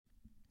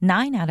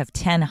9 out of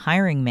 10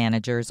 hiring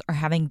managers are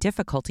having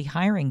difficulty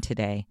hiring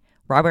today.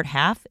 Robert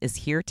Half is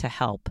here to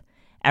help.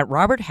 At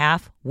Robert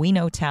Half, we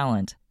know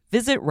talent.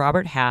 Visit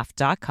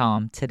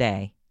roberthalf.com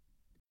today.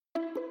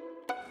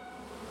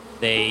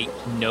 They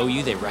know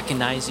you, they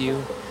recognize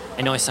you.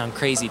 I know I sound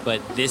crazy,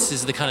 but this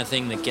is the kind of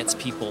thing that gets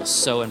people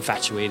so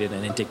infatuated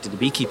and addicted to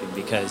beekeeping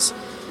because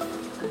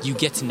you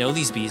get to know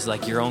these bees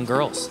like your own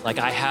girls. Like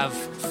I have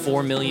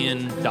 4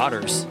 million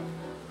daughters.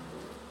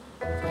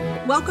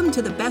 Welcome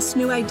to The Best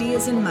New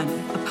Ideas in Money,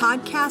 a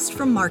podcast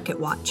from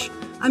MarketWatch.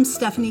 I'm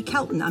Stephanie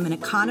Kelton. I'm an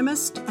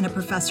economist and a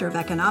professor of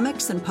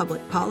economics and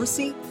public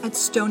policy at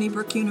Stony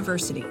Brook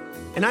University.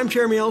 And I'm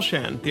Jeremy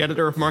Elshan, the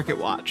editor of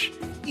MarketWatch.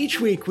 Each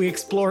week, we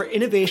explore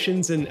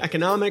innovations in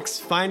economics,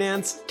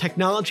 finance,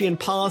 technology, and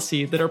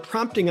policy that are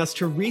prompting us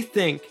to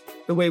rethink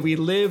the way we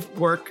live,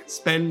 work,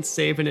 spend,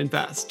 save, and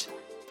invest.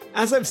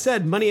 As I've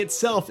said, money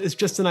itself is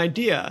just an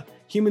idea.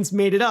 Humans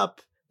made it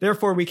up,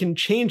 therefore we can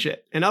change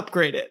it and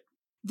upgrade it.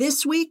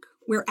 This week,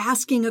 we're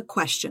asking a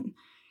question.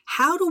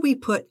 How do we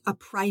put a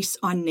price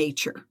on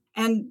nature?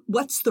 And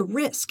what's the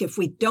risk if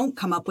we don't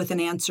come up with an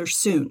answer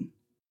soon?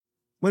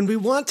 When we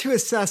want to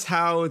assess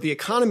how the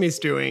economy is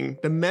doing,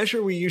 the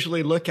measure we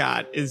usually look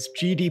at is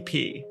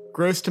GDP,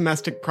 gross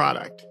domestic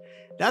product.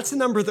 That's a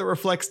number that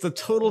reflects the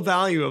total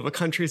value of a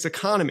country's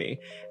economy,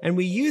 and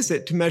we use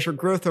it to measure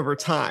growth over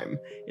time.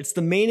 It's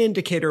the main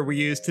indicator we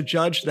use to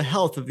judge the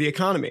health of the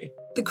economy.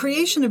 The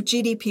creation of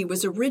GDP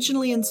was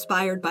originally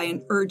inspired by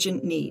an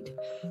urgent need.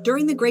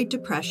 During the Great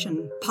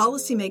Depression,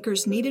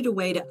 policymakers needed a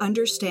way to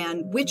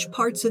understand which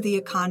parts of the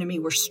economy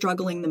were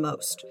struggling the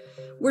most.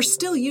 We're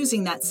still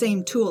using that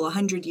same tool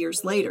 100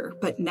 years later,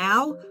 but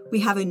now we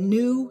have a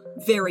new,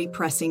 very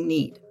pressing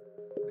need.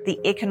 The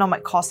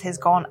economic cost has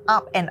gone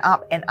up and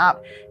up and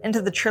up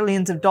into the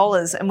trillions of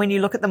dollars. And when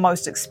you look at the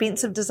most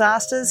expensive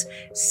disasters,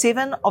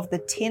 7 of the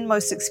 10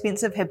 most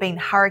expensive have been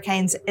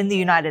hurricanes in the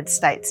United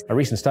States. A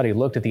recent study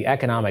looked at the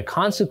economic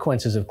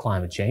consequences of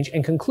climate change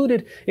and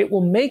concluded it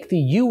will make the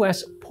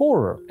U.S.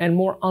 poorer and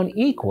more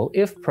unequal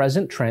if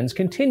present trends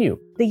continue.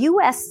 The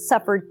U.S.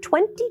 suffered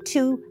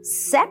 22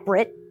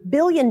 separate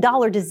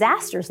billion-dollar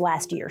disasters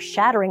last year,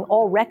 shattering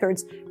all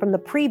records from the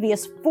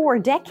previous 4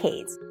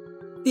 decades.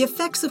 The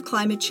effects of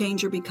climate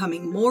change are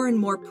becoming more and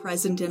more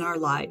present in our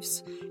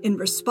lives. In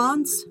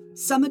response,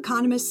 some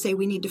economists say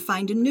we need to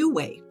find a new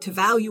way to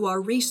value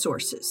our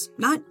resources,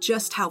 not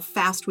just how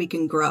fast we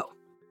can grow.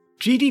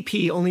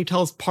 GDP only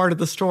tells part of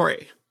the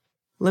story.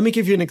 Let me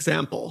give you an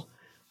example.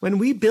 When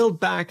we build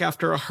back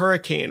after a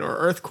hurricane or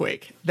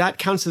earthquake, that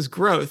counts as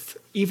growth,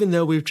 even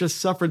though we've just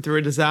suffered through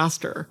a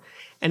disaster.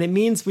 And it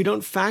means we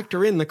don't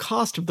factor in the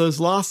cost of those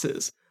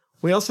losses.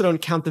 We also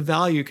don't count the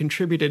value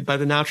contributed by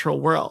the natural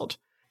world.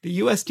 The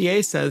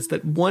USDA says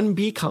that one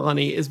bee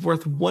colony is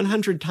worth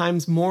 100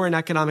 times more in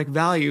economic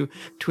value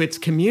to its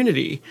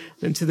community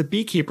than to the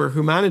beekeeper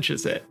who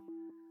manages it.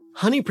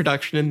 Honey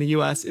production in the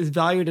US is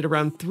valued at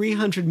around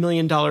 $300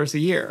 million a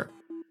year.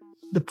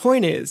 The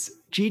point is,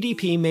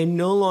 GDP may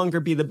no longer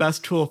be the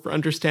best tool for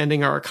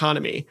understanding our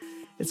economy.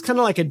 It's kind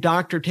of like a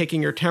doctor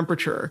taking your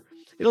temperature.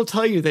 It'll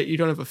tell you that you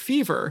don't have a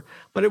fever,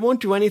 but it won't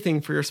do anything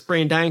for your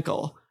sprained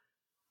ankle.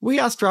 We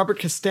asked Robert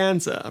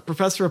Costanza, a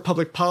professor of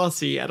public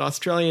policy at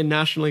Australian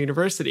National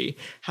University,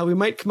 how we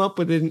might come up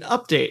with an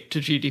update to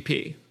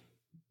GDP.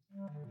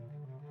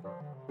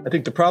 I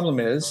think the problem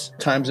is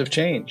times have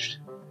changed.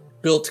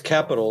 Built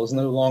capital is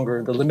no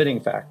longer the limiting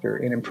factor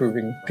in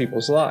improving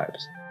people's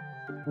lives.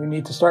 We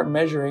need to start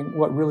measuring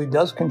what really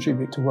does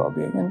contribute to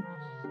well-being, and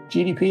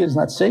GDP is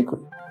not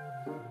sacred.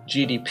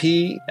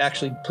 GDP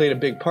actually played a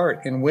big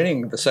part in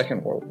winning the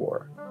Second World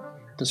War.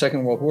 The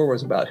Second World War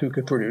was about who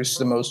could produce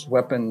the most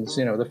weapons,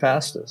 the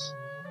fastest.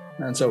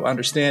 And so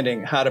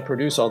understanding how to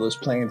produce all those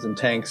planes and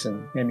tanks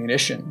and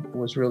ammunition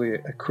was really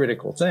a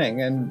critical thing.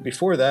 And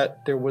before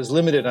that, there was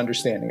limited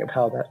understanding of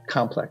how that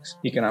complex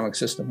economic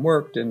system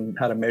worked and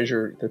how to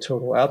measure the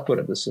total output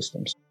of the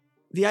systems.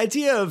 The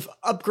idea of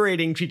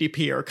upgrading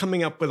GDP or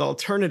coming up with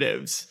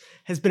alternatives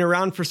has been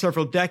around for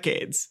several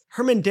decades.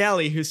 Herman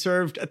Daly, who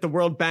served at the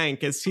World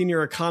Bank as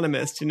senior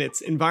economist in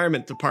its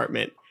environment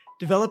department,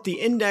 developed the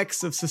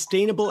Index of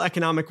Sustainable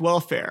Economic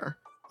Welfare,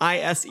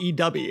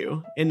 ISEW,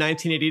 in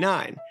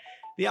 1989.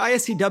 The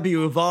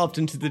ISEW evolved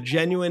into the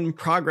Genuine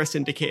Progress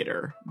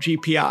Indicator,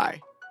 GPI.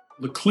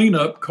 The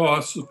cleanup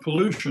costs of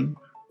pollution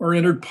are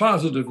entered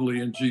positively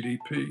in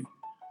GDP,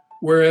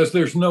 whereas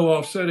there's no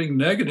offsetting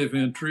negative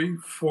entry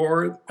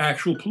for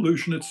actual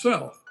pollution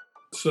itself.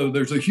 So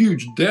there's a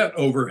huge debt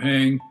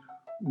overhang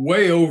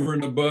way over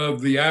and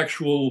above the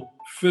actual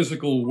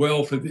physical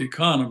wealth of the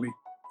economy.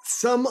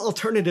 Some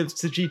alternatives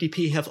to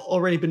GDP have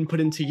already been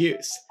put into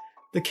use.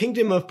 The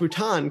Kingdom of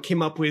Bhutan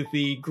came up with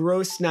the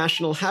Gross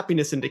National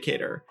Happiness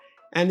Indicator,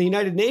 and the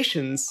United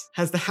Nations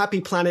has the Happy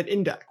Planet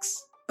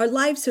Index. Our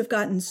lives have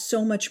gotten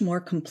so much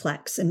more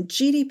complex, and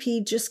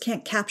GDP just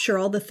can't capture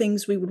all the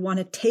things we would want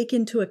to take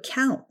into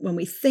account when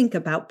we think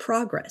about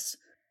progress.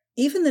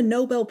 Even the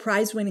Nobel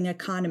Prize-winning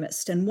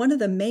economist and one of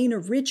the main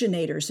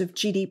originators of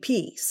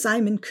GDP,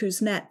 Simon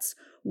Kuznets,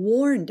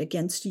 warned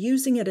against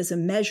using it as a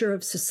measure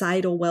of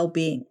societal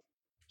well-being.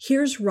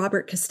 Here's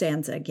Robert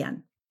Costanza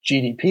again.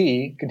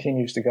 GDP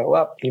continues to go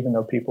up, even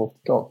though people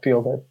don't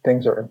feel that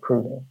things are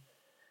improving.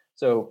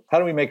 So how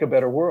do we make a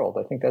better world?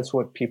 I think that's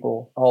what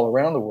people all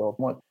around the world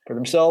want for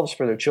themselves,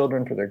 for their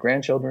children, for their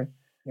grandchildren.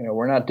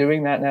 We're not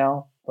doing that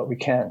now, but we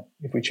can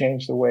if we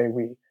change the way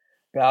we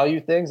value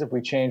things, if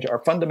we change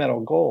our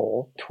fundamental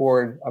goal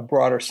toward a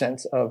broader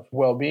sense of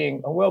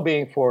well-being, a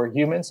well-being for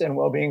humans and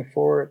well-being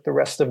for the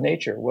rest of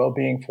nature,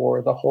 well-being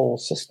for the whole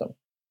system.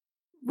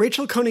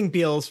 Rachel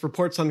Koning-Beals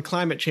reports on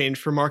climate change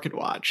for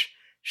MarketWatch.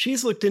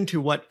 She's looked into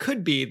what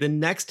could be the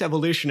next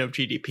evolution of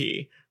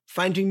GDP,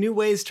 finding new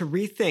ways to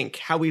rethink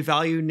how we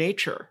value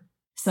nature.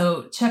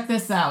 So check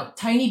this out.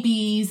 Tiny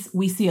bees,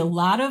 we see a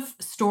lot of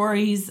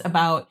stories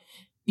about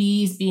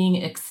bees being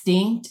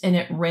extinct and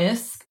at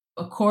risk.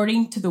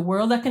 According to the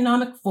World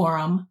Economic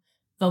Forum,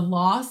 the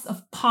loss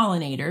of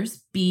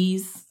pollinators,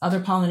 bees,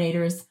 other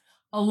pollinators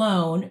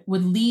alone,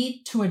 would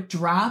lead to a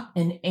drop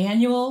in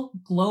annual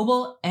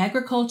global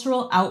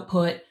agricultural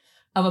output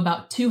of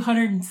about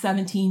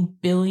 $217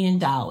 billion.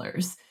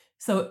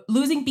 So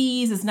losing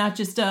bees is not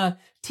just a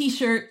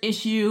t-shirt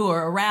issue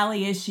or a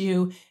rally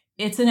issue.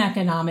 It's an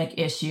economic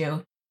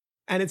issue.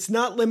 And it's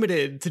not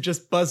limited to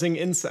just buzzing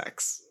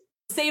insects.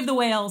 Save the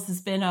whales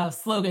has been a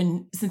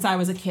slogan since I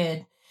was a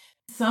kid.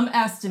 Some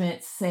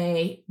estimates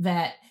say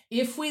that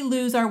if we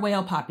lose our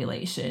whale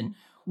population,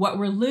 what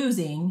we're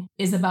losing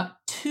is about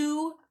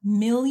 $2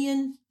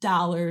 million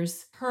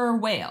per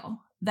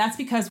whale. That's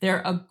because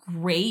they're a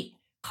great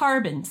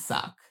carbon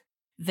suck.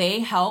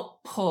 They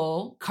help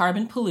pull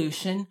carbon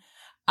pollution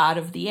out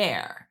of the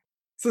air.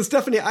 So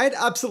Stephanie, I had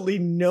absolutely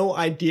no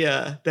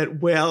idea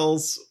that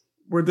whales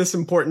were this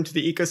important to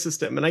the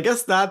ecosystem. And I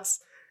guess that's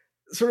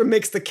sort of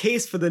makes the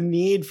case for the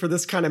need for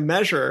this kind of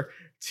measure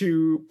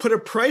to put a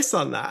price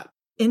on that.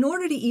 In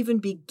order to even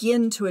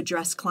begin to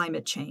address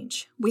climate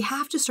change, we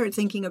have to start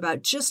thinking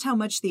about just how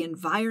much the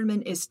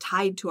environment is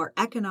tied to our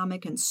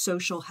economic and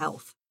social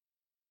health.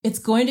 It's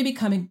going to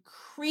become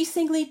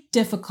increasingly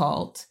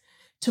difficult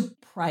to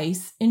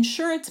price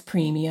insurance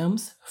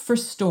premiums for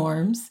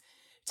storms,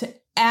 to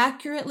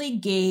accurately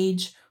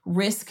gauge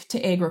risk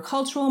to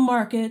agricultural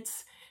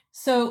markets.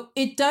 So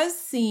it does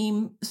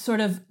seem sort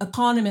of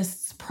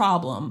economists'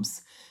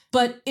 problems,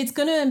 but it's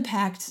going to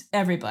impact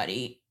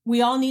everybody.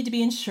 We all need to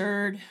be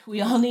insured. We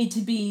all need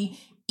to be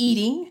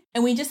eating.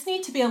 And we just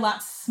need to be a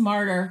lot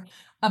smarter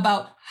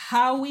about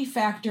how we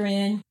factor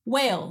in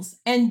whales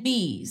and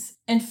bees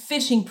and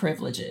fishing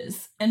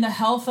privileges and the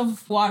health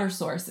of water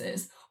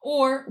sources.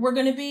 Or we're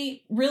going to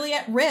be really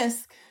at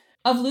risk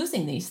of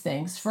losing these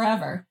things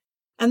forever.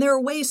 And there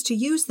are ways to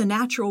use the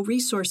natural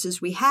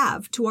resources we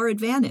have to our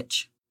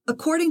advantage.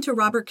 According to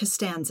Robert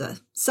Costanza,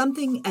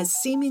 something as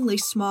seemingly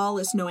small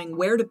as knowing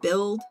where to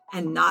build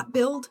and not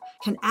build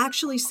can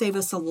actually save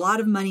us a lot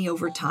of money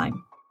over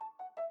time.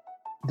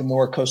 The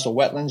more coastal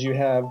wetlands you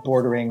have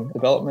bordering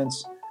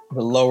developments,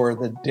 the lower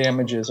the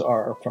damages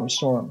are from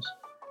storms.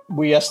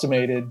 We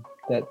estimated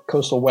that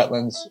coastal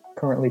wetlands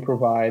currently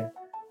provide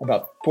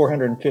about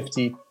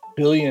 $450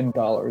 billion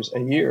a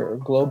year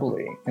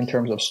globally in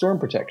terms of storm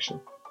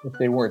protection. If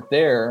they weren't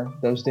there,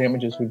 those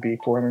damages would be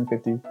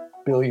 $450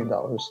 billion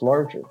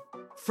larger.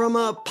 From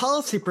a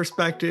policy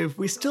perspective,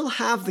 we still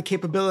have the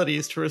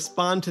capabilities to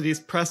respond to these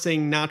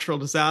pressing natural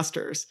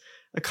disasters.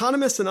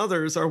 Economists and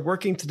others are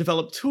working to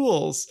develop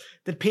tools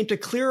that paint a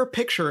clearer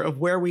picture of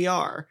where we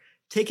are,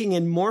 taking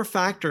in more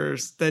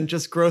factors than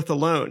just growth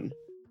alone.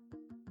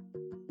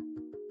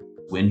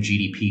 When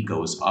GDP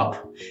goes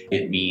up,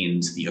 it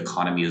means the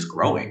economy is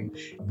growing.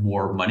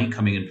 More money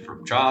coming in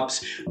from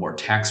jobs, more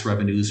tax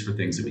revenues for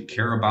things that we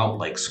care about,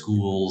 like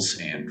schools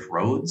and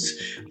roads.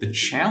 The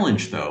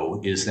challenge,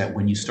 though, is that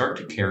when you start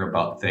to care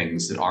about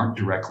things that aren't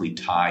directly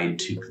tied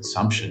to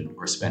consumption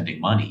or spending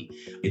money,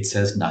 it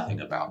says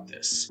nothing about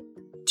this.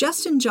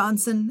 Justin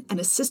Johnson, an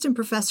assistant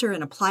professor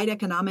in applied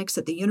economics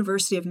at the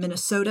University of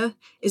Minnesota,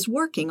 is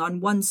working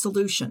on one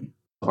solution.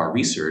 Our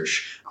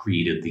research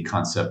created the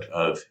concept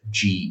of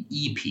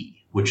GEP,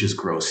 which is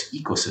gross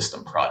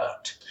ecosystem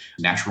product.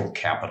 Natural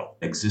capital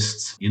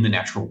exists in the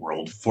natural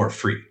world for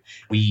free.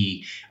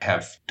 We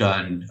have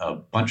done a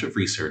bunch of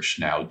research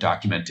now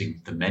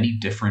documenting the many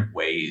different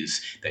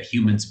ways that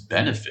humans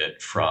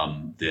benefit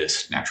from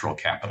this natural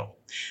capital.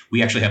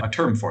 We actually have a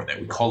term for that.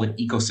 We call it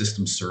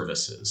ecosystem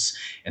services.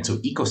 And so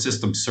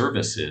ecosystem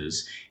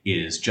services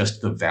is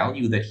just the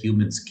value that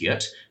humans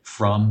get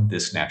from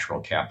this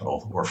natural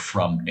capital or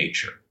from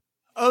nature.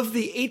 Of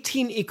the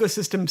 18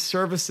 ecosystem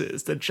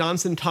services that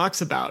Johnson talks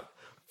about,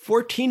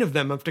 14 of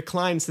them have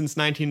declined since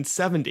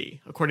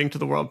 1970, according to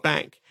the World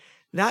Bank.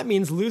 That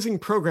means losing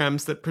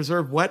programs that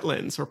preserve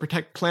wetlands or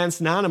protect plants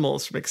and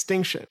animals from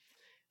extinction.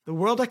 The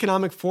World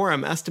Economic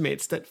Forum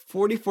estimates that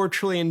 $44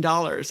 trillion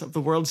of the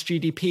world's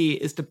GDP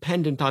is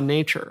dependent on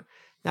nature.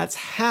 That's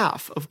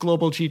half of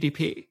global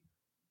GDP.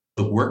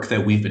 The work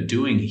that we've been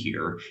doing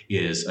here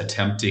is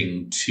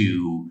attempting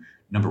to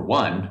Number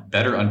one,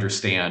 better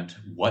understand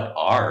what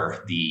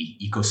are the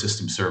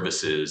ecosystem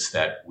services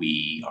that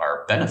we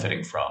are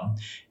benefiting from.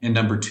 And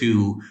number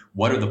two,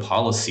 what are the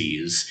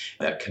policies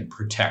that can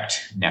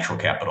protect natural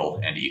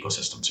capital and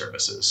ecosystem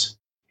services?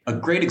 A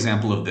great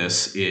example of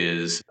this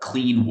is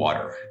clean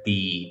water.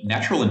 The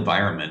natural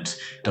environment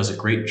does a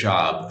great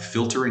job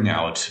filtering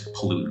out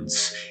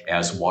pollutants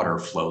as water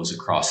flows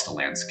across the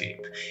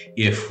landscape.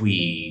 If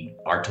we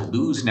are to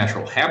lose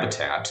natural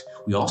habitat,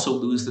 we also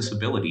lose this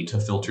ability to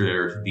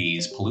filter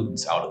these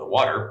pollutants out of the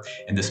water.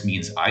 And this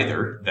means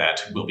either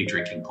that we'll be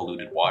drinking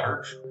polluted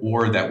water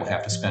or that we'll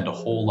have to spend a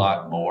whole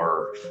lot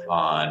more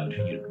on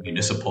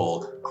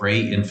municipal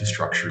gray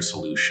infrastructure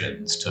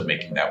solutions to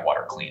making that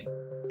water clean.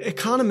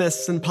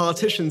 Economists and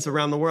politicians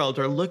around the world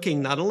are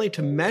looking not only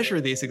to measure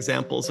these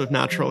examples of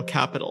natural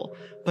capital,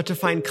 but to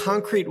find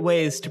concrete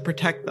ways to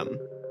protect them.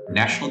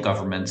 National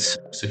governments,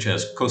 such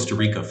as Costa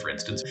Rica, for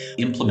instance,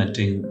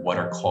 implementing what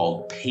are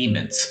called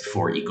payments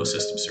for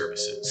ecosystem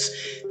services.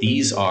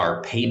 These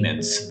are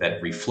payments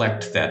that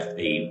reflect that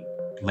a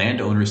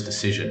landowner's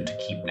decision to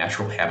keep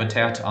natural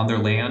habitat on their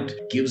land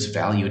gives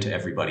value to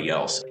everybody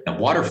else. A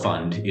water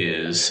fund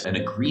is an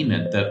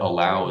agreement that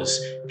allows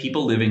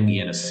people living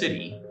in a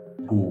city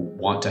who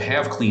want to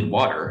have clean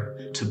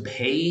water to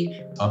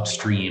pay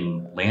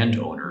upstream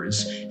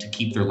landowners to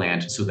keep their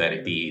land so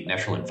that the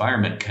natural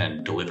environment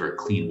can deliver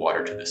clean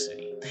water to the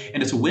city.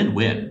 And it's a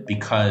win-win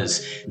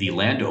because the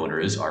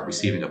landowners are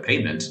receiving a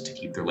payment to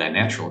keep their land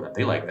natural, and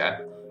they like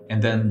that.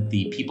 And then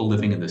the people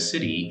living in the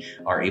city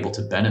are able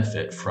to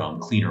benefit from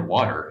cleaner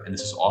water. And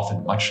this is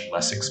often much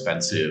less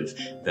expensive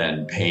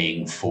than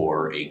paying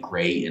for a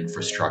gray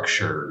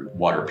infrastructure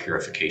water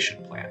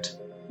purification plant.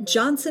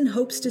 Johnson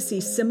hopes to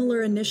see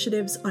similar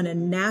initiatives on a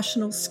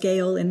national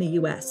scale in the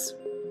U.S.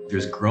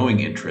 There's growing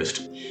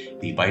interest.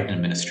 The Biden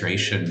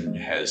administration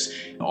has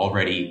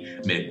already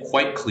made it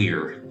quite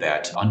clear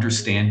that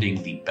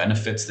understanding the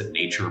benefits that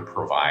nature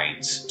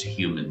provides to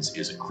humans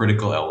is a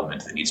critical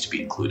element that needs to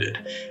be included.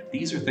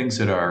 These are things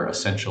that are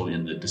essential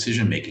in the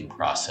decision-making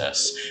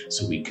process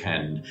so we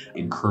can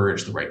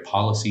encourage the right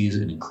policies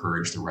and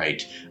encourage the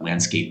right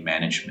landscape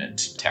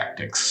management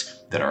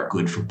tactics that are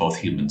good for both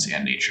humans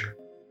and nature.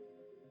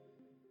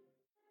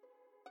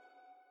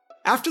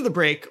 After the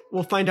break,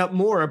 we'll find out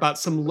more about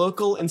some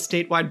local and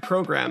statewide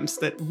programs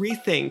that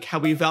rethink how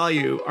we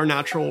value our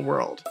natural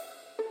world.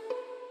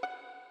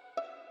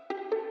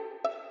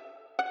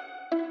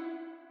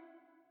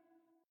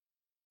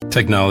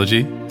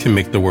 Technology can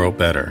make the world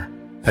better.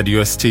 At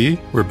UST,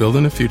 we're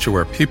building a future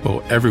where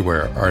people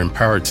everywhere are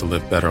empowered to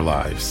live better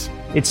lives.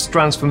 It's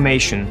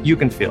transformation you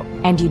can feel.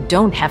 And you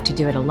don't have to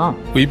do it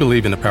alone. We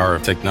believe in the power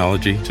of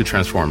technology to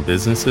transform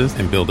businesses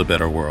and build a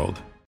better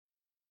world.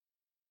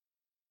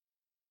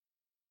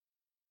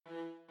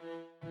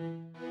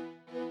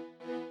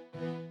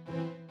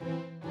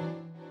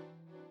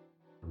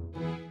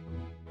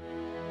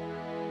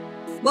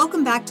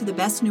 Welcome back to the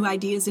best new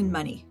ideas in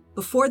money.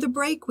 Before the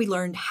break, we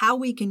learned how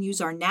we can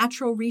use our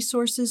natural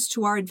resources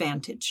to our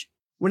advantage.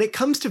 When it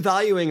comes to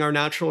valuing our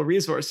natural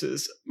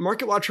resources,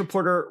 MarketWatch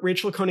reporter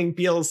Rachel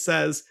Koenig-Beals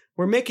says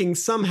we're making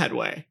some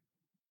headway.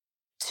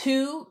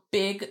 Two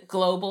big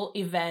global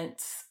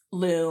events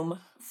loom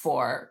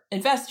for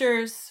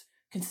investors,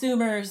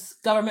 consumers,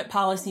 government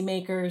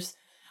policymakers.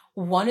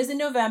 One is in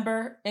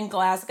November in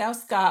Glasgow,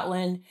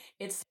 Scotland.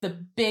 It's the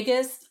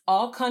biggest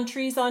all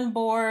countries on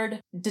board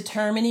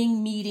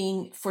determining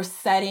meeting for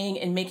setting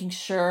and making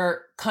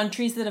sure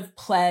countries that have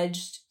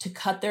pledged to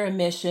cut their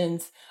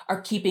emissions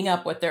are keeping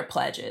up with their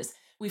pledges.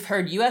 We've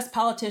heard U.S.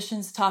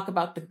 politicians talk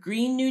about the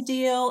Green New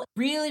Deal,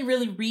 really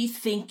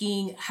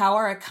rethinking how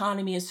our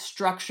economy is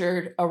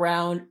structured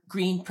around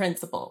green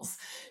principles.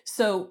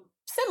 So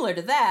similar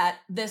to that,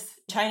 this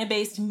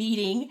China-based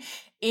meeting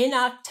in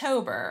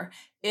October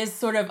is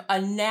sort of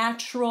a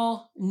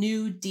natural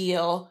New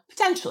Deal,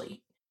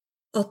 potentially.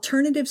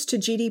 Alternatives to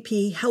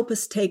GDP help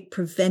us take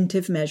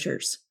preventive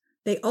measures.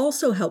 They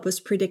also help us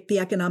predict the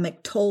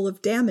economic toll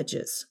of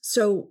damages,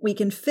 so we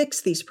can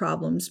fix these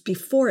problems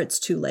before it's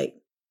too late.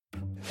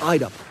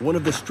 Ida, one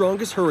of the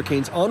strongest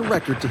hurricanes on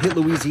record to hit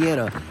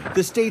Louisiana,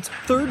 the state's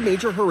third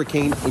major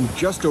hurricane in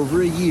just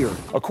over a year.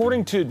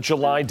 According to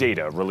July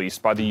data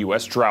released by the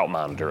U.S. Drought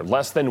Monitor,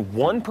 less than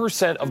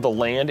 1% of the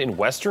land in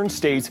western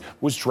states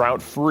was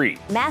drought-free.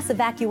 Mass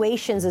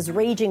evacuations as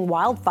raging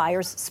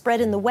wildfires spread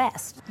in the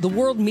west. The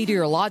World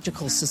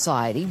Meteorological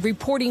Society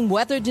reporting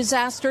weather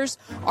disasters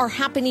are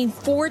happening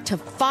 4 to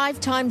 5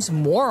 times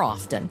more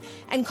often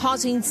and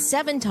causing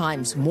 7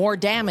 times more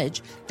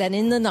damage than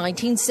in the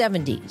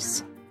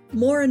 1970s.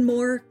 More and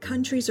more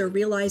countries are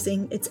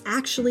realizing it's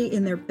actually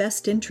in their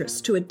best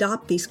interest to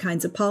adopt these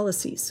kinds of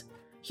policies.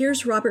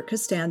 Here's Robert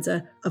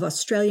Costanza of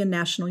Australian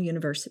National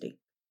University.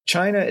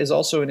 China is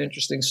also an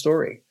interesting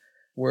story,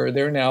 where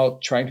they're now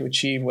trying to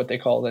achieve what they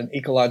call an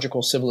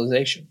ecological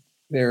civilization.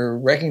 They're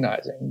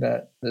recognizing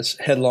that this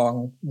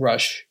headlong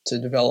rush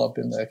to develop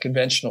in the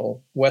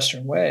conventional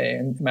Western way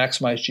and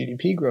maximize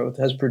GDP growth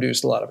has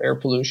produced a lot of air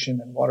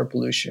pollution and water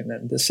pollution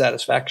and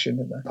dissatisfaction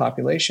in the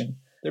population.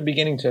 They're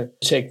beginning to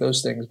take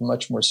those things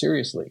much more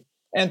seriously.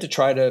 and to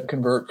try to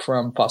convert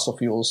from fossil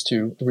fuels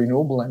to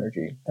renewable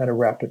energy at a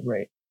rapid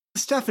rate.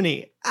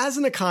 Stephanie, as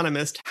an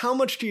economist, how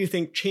much do you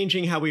think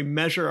changing how we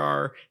measure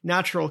our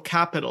natural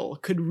capital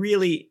could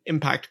really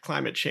impact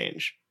climate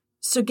change?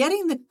 So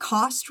getting the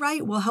cost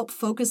right will help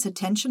focus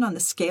attention on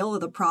the scale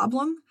of the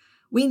problem.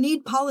 We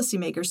need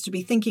policymakers to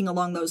be thinking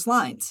along those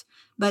lines,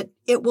 but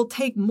it will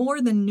take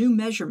more than new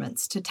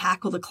measurements to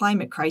tackle the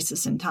climate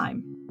crisis in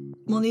time.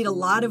 We'll need a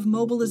lot of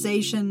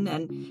mobilization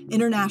and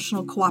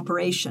international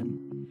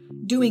cooperation.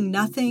 Doing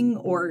nothing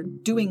or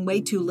doing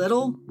way too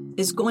little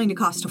is going to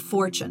cost a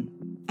fortune,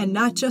 and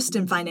not just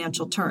in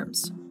financial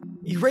terms.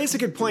 You raise a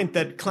good point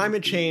that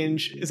climate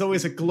change is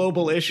always a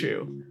global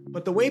issue,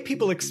 but the way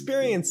people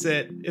experience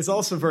it is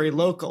also very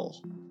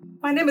local.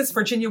 My name is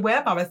Virginia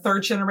Webb. I'm a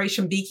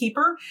third-generation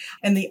beekeeper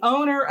and the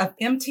owner of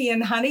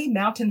MTN Honey,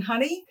 Mountain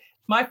Honey.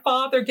 My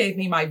father gave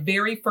me my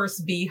very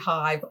first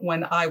beehive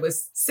when I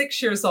was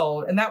 6 years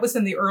old, and that was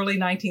in the early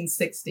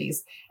 1960s.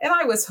 And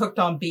I was hooked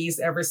on bees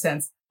ever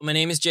since. My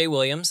name is Jay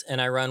Williams,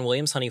 and I run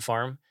Williams Honey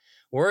Farm.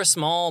 We're a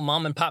small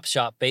mom and pop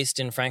shop based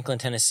in Franklin,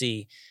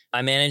 Tennessee.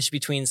 I manage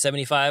between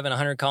 75 and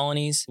 100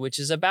 colonies, which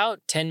is about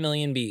 10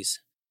 million bees.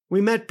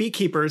 We met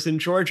beekeepers in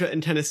Georgia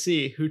and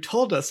Tennessee who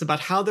told us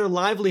about how their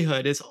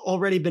livelihood has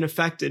already been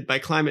affected by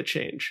climate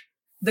change.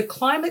 The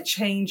climate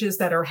changes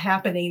that are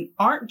happening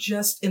aren't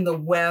just in the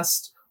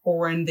West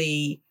or in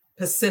the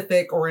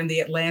Pacific or in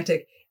the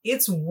Atlantic.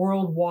 It's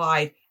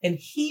worldwide. And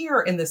here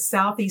in the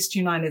Southeast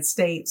United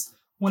States,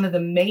 one of the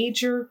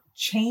major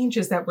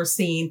changes that we're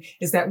seeing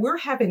is that we're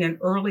having an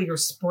earlier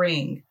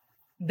spring.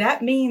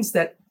 That means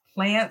that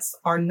plants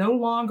are no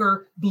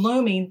longer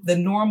blooming the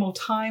normal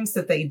times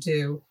that they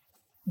do.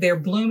 They're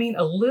blooming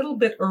a little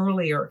bit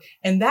earlier.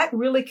 And that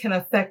really can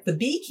affect the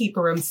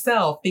beekeeper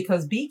himself,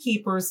 because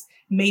beekeepers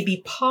may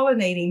be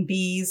pollinating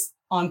bees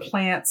on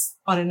plants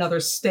on another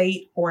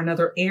state or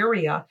another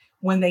area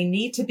when they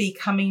need to be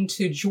coming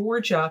to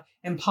Georgia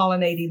and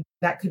pollinating.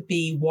 That could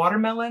be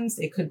watermelons,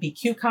 it could be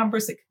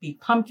cucumbers, it could be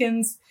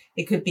pumpkins,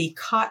 it could be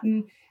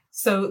cotton.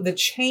 So the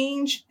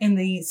change in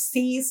the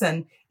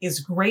season is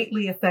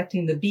greatly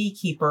affecting the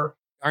beekeeper.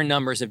 Our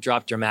numbers have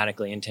dropped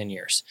dramatically in 10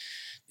 years.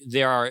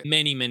 There are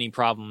many, many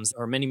problems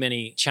or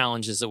many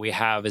challenges that we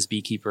have as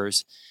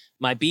beekeepers.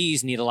 My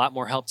bees need a lot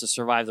more help to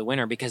survive the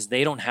winter because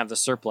they don't have the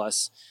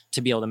surplus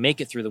to be able to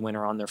make it through the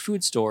winter on their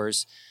food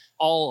stores.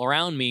 All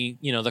around me,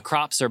 the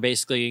crops are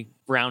basically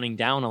browning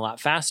down a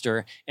lot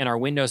faster and our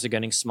windows are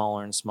getting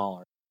smaller and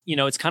smaller.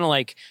 It's kind of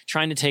like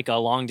trying to take a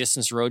long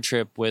distance road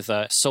trip with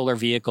a solar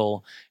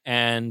vehicle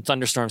and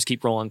thunderstorms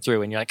keep rolling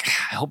through. And you're like,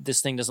 I hope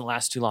this thing doesn't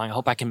last too long. I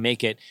hope I can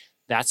make it.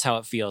 That's how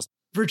it feels.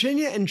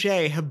 Virginia and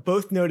Jay have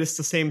both noticed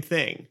the same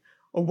thing.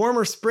 A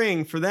warmer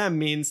spring for them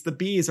means the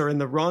bees are in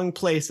the wrong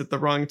place at the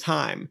wrong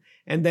time,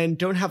 and then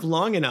don't have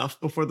long enough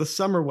before the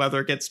summer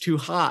weather gets too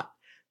hot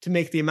to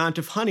make the amount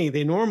of honey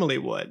they normally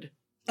would.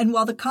 And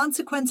while the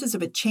consequences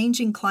of a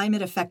changing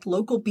climate affect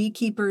local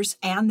beekeepers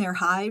and their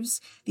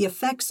hives, the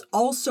effects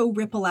also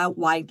ripple out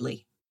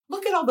widely.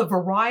 Look at all the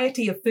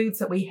variety of foods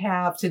that we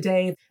have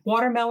today.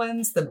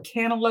 Watermelons, the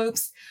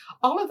cantaloupes,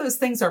 all of those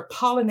things are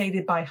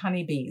pollinated by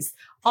honeybees.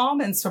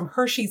 Almonds from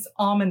Hershey's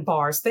almond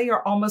bars, they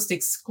are almost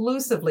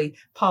exclusively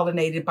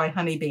pollinated by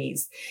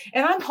honeybees.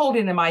 And I'm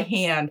holding in my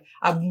hand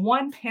a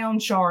 1 pound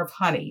jar of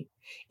honey.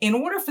 In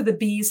order for the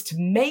bees to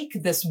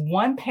make this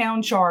 1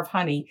 pound jar of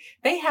honey,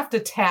 they have to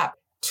tap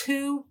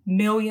 2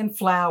 million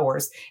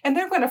flowers, and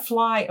they're going to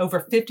fly over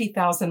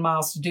 50,000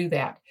 miles to do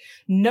that.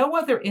 No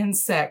other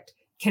insect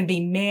can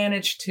be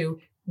managed to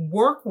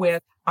work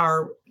with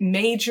our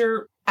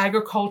major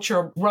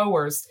agricultural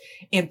growers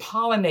in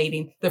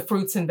pollinating the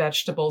fruits and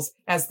vegetables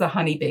as the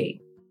honeybee.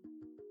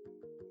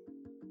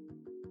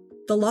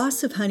 The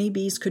loss of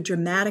honeybees could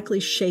dramatically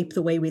shape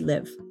the way we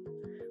live.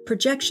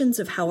 Projections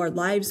of how our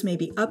lives may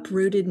be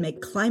uprooted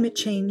make climate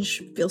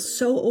change feel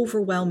so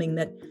overwhelming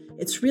that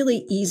it's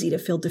really easy to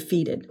feel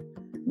defeated.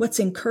 What's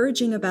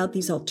encouraging about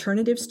these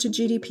alternatives to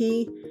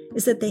GDP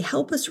is that they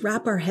help us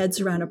wrap our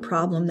heads around a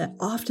problem that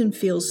often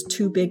feels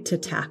too big to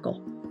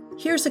tackle.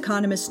 Here's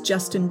economist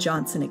Justin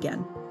Johnson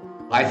again.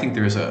 I think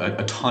there's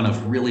a ton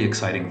of really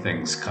exciting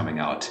things coming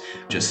out.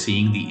 Just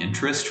seeing the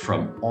interest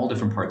from all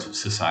different parts of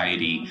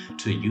society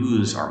to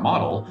use our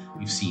model.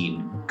 We've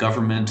seen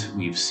government,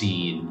 we've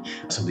seen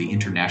some of the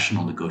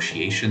international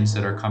negotiations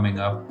that are coming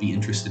up be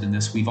interested in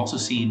this. We've also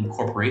seen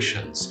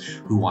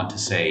corporations who want to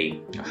say,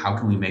 how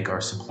can we make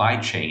our supply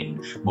chain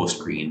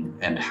most green,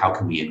 and how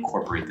can we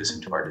incorporate this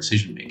into our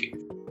decision making?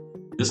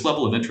 This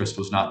level of interest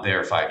was not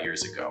there 5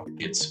 years ago.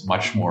 It's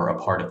much more a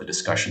part of the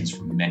discussions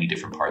from many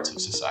different parts of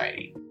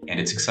society. And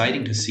it's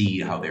exciting to see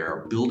how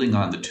they're building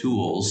on the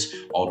tools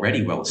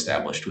already well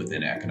established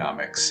within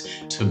economics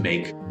to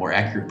make more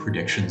accurate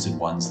predictions and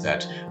ones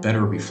that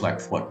better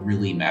reflect what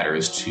really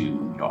matters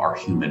to our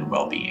human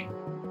well-being.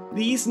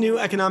 These new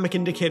economic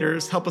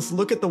indicators help us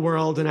look at the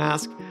world and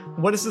ask,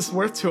 what is this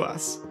worth to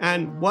us?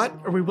 And what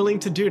are we willing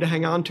to do to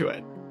hang on to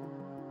it?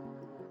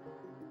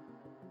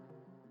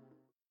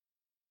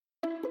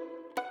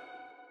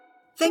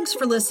 Thanks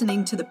for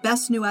listening to the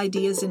Best New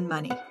Ideas in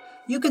Money.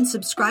 You can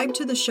subscribe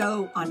to the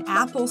show on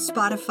Apple,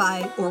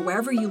 Spotify, or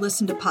wherever you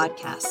listen to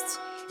podcasts.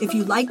 If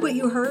you like what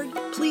you heard,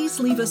 please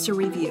leave us a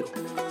review.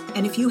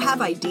 And if you have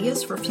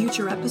ideas for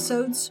future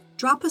episodes,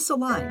 drop us a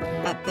line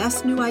at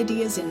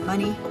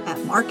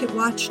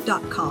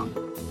bestnewideasinmoney@marketwatch.com.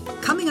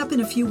 Coming up in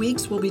a few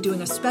weeks, we'll be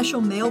doing a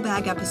special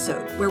mailbag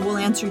episode where we'll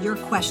answer your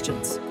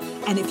questions.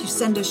 And if you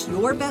send us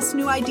your best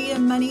new idea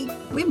in money,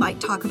 we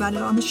might talk about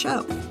it on the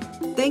show.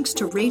 Thanks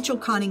to Rachel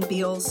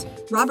Conning-Beals,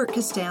 Robert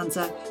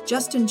Costanza,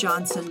 Justin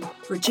Johnson,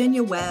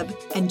 Virginia Webb,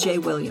 and Jay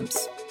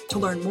Williams. To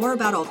learn more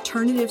about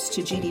alternatives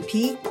to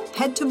GDP,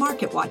 head to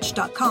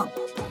marketwatch.com.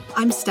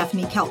 I'm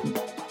Stephanie Kelton.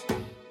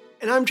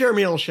 And I'm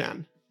Jeremy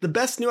Olshan. The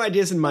Best New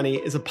Ideas in Money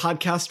is a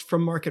podcast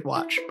from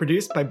MarketWatch,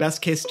 produced by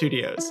Best Case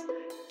Studios.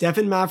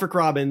 Devin Maverick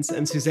Robbins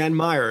and Suzanne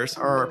Myers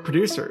are our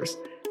producers.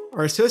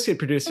 Our associate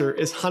producer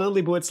is Hannah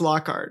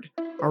Leibowitz-Lockhart.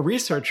 Our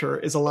researcher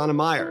is Alana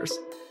Myers.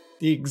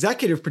 The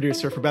executive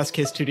producer for Best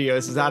Case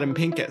Studios is Adam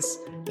Pincus,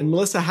 and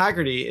Melissa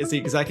Haggerty is the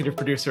executive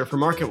producer for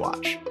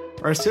MarketWatch.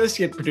 Our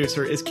associate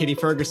producer is Katie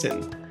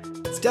Ferguson.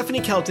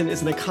 Stephanie Kelton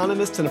is an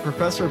economist and a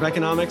professor of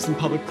economics and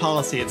public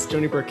policy at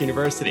Stony Brook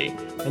University,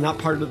 and not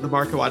part of the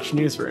MarketWatch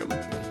newsroom.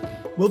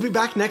 We'll be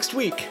back next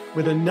week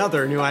with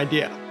another new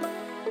idea.